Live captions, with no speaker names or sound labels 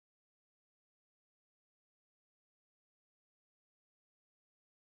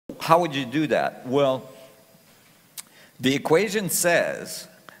how would you do that? Well, the equation says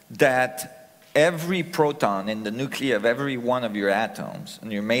that every proton in the nuclei of every one of your atoms,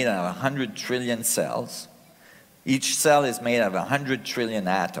 and you're made out of 100 trillion cells, each cell is made of 100 trillion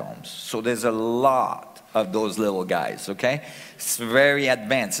atoms. So there's a lot of those little guys, okay? It's very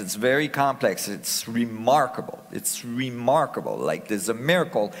advanced, it's very complex, it's remarkable. It's remarkable. Like there's a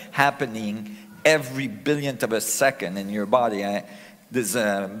miracle happening every billionth of a second in your body. There's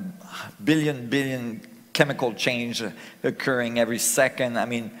a billion chemical change occurring every second. I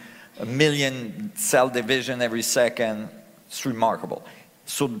mean, a million cell division every second. It's remarkable.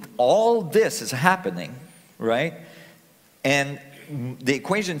 So all this is happening, right? And the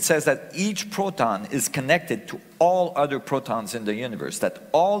equation says that each proton is connected to all other protons in the universe, that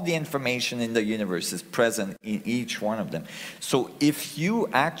all the information in the universe is present in each one of them. So if you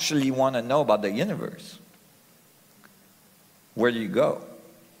actually want to know about the universe, where do you go?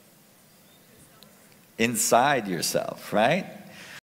 Inside yourself, right?